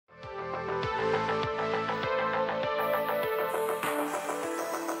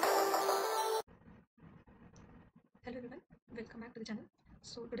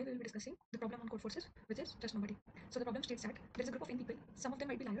So today we will be discussing the problem on code forces, which is trust nobody. So the problem states that there is a group of n people. Some of them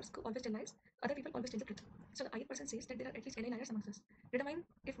might be liars who always tell lies. Other people always tell the truth. So the ith person says that there are at least n liars amongst us. Determine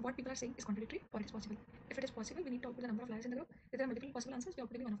if what people are saying is contradictory or it is possible. If it is possible, we need to output the number of liars in the group. If there are multiple possible answers, we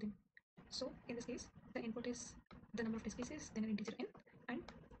output only one of them. So in this case, the input is the number of test cases, then an integer n, and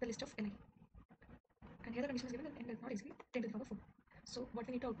the list of li. And here the condition is given that n does not exceed 10 to the power 4. So what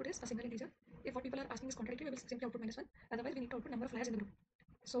we need to output is a single integer. If what people are asking is contradictory, we will simply output -1. Otherwise, we need to output number of liars in the group.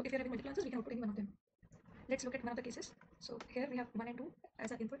 So if we are having multiple answers, we can output any one of them. Let's look at one of the cases. So here we have 1 and 2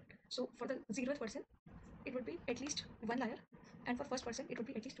 as an input. So for the 0th person, it would be at least one liar, and for first person, it would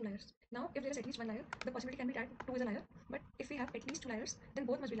be at least two liars. Now, if there is at least one liar, the possibility can be that 2 is a liar. But if we have at least 2 liars, then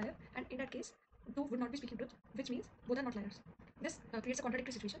both must be liar, and in that case, 2 would not be speaking truth, which means both are not liars. This creates a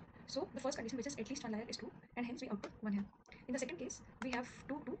contradictory situation. So the first condition, which is at least one liar, is true, and hence we output 1 here. In the second case, we have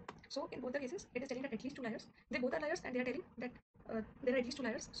 2, 2. So in both the cases, it is telling that at least 2 liars. They both are liars, and they are telling that there are at least 2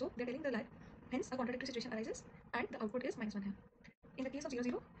 liars. So they are telling the lie. Hence, a contradictory situation arises, and the output is -1 here. In the case of 0,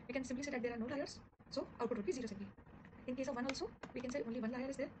 0, we can simply say that there are no liars. So output would be 0 simply. In case of 1 also, we can say only one liar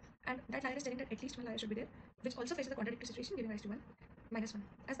is there, and that liar is telling that at least one liar should be there, which also faces the contradictory situation, giving rise to 1, -1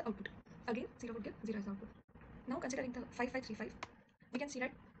 as the output. Again, 0 would give 0 as the output. Now considering the 5, 5, 3, 5, we can see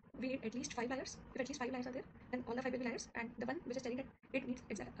that we need at least 5 liars. If at least 5 liars are there, then all the 5 will be liars, and the one which is telling that it needs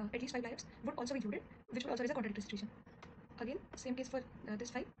at least 5 liars would also be included, which would also raise a contradictory situation. Again, same case for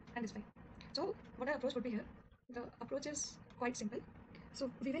this 5 and this 5. So what our approach would be here? The approach is quite simple.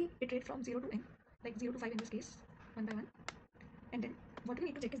 So we will iterate from 0 to n, like 0 to 5 in this case, one by one. And then what we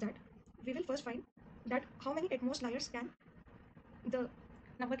need to check is that we will first find that how many at most liars can the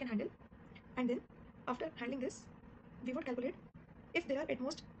number can handle, and then after handling this, we would calculate if there are at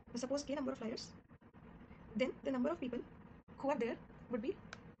most, suppose k number of liars, then the number of people who are there would be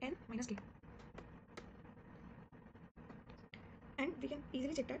n minus k. And we can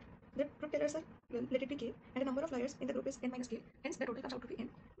easily check that the truth tellers are, let it be k, and the number of liars in the group is n minus k, hence the total comes out to be n,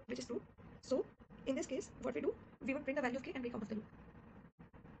 which is true. So in this case, what we do, we would print the value of k and break out of the loop.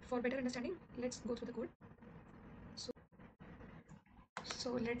 For better understanding, let's go through the code.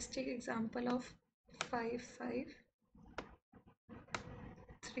 So let's take example of 5, 5,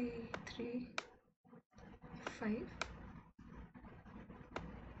 3, 3, 5.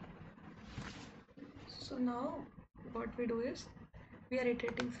 So now what we do is we are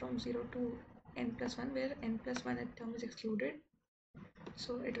iterating from 0 to n plus 1, where n plus 1 term is excluded.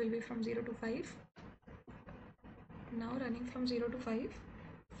 So it will be from 0 to 5. Now running from 0 to 5,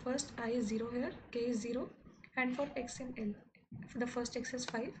 first I is 0 here, k is 0, and for x in L, the first x is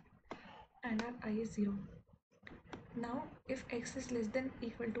 5 and our I is 0. Now if x is less than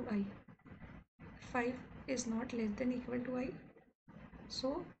equal to I, 5 is not less than equal to I,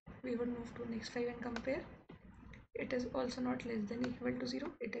 so we would move to next 5 and compare. It is also not less than equal to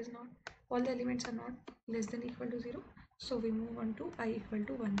 0, it is not, all the elements are not less than equal to 0, so we move on to I equal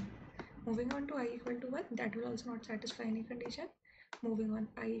to 1. Moving on to I equal to 1, that will also not satisfy any condition. Moving on,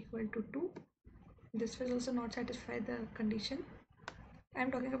 I equal to 2, this will also not satisfy the condition. I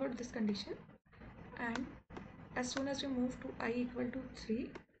am talking about this condition. And as soon as we move to I equal to 3,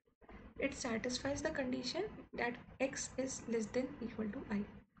 it satisfies the condition that x is less than equal to I.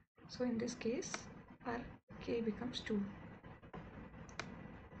 So in this case, our k becomes 2.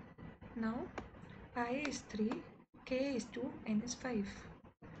 Now I is 3, k is 2, n is 5.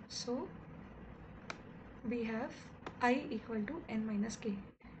 So we have I equal to n minus k,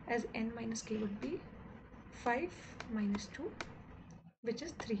 as n minus k would be 5 minus 2, which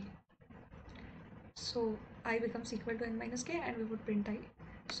is 3. So I becomes equal to n minus k, and we would print I.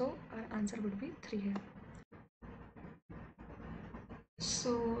 So our answer would be 3 here.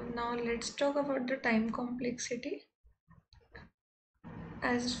 So now let's talk about the time complexity.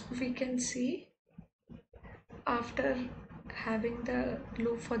 As we can see, after having the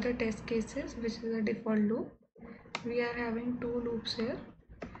loop for the test cases, which is a default loop, we are having 2 loops here.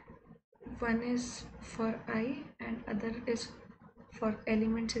 One is for I and other is for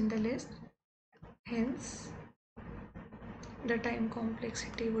elements in the list. Hence the time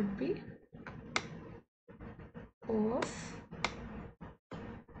complexity would be O of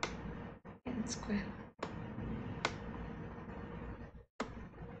n square.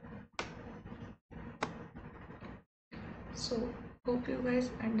 So hope you guys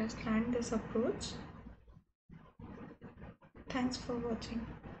understand this approach. Thanks for watching.